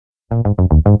In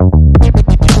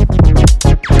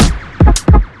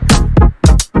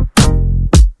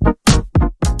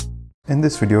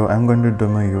this video, I'm going to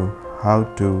demo you how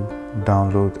to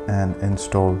download and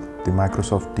install the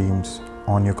Microsoft Teams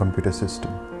on your computer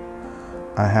system.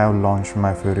 I have launched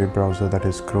my favorite browser, that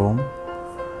is Chrome.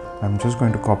 I'm just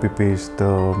going to copy paste the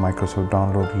Microsoft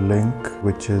download link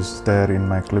which is there in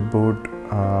my clipboard.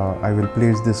 I will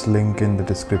place this link in the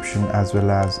description as well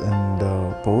as in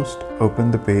the post. Open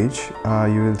the page.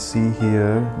 You will see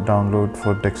here download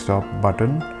for desktop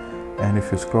button, and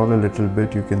if you scroll a little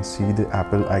bit you can see the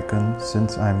Apple icon.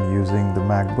 Since I'm using the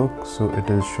MacBook, so it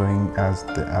is showing as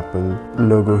the Apple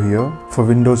logo here. For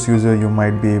Windows user, you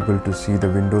might be able to see the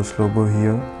Windows logo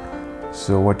here.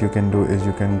 So what you can do is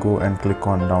you can go and click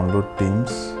on download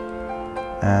Teams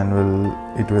and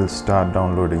it will start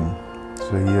downloading.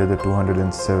 So here the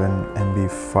 207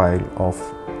 MB file of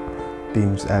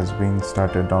Teams has been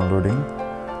started downloading.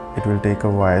 It will take a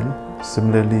while.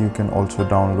 Similarly, you can also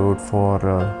download for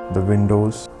the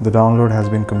Windows. The download has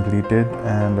been completed,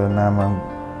 and now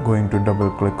I'm going to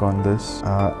double click on this.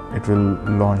 It will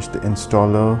launch the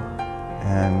installer,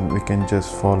 and we can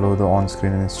just follow the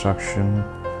on-screen instruction.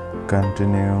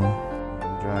 Continue,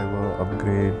 driver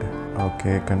upgrade,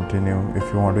 okay, continue.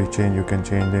 If you want to change, you can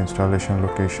change the installation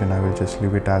location. I will just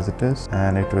leave it as it is,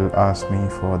 and it will ask me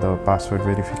for the password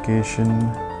verification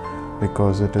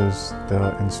because it is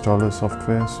the installer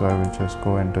software. So I will just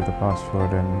go enter the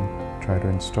password and try to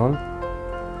install,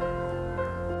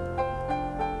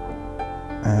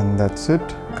 and that's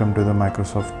it. Come to the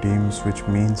Microsoft Teams, which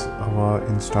means our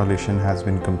installation has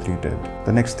been completed.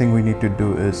 The next thing we need to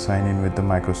do is sign in with the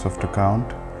Microsoft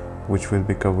account, which will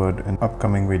be covered in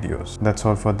upcoming videos. That's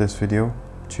all for this video.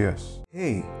 Cheers.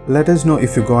 Hey, let us know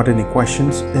if you got any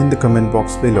questions in the comment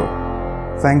box below.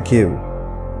 Thank you.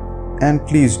 And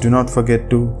please do not forget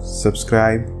to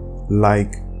subscribe,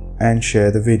 like, and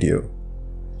share the video.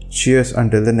 Cheers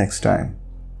until the next time.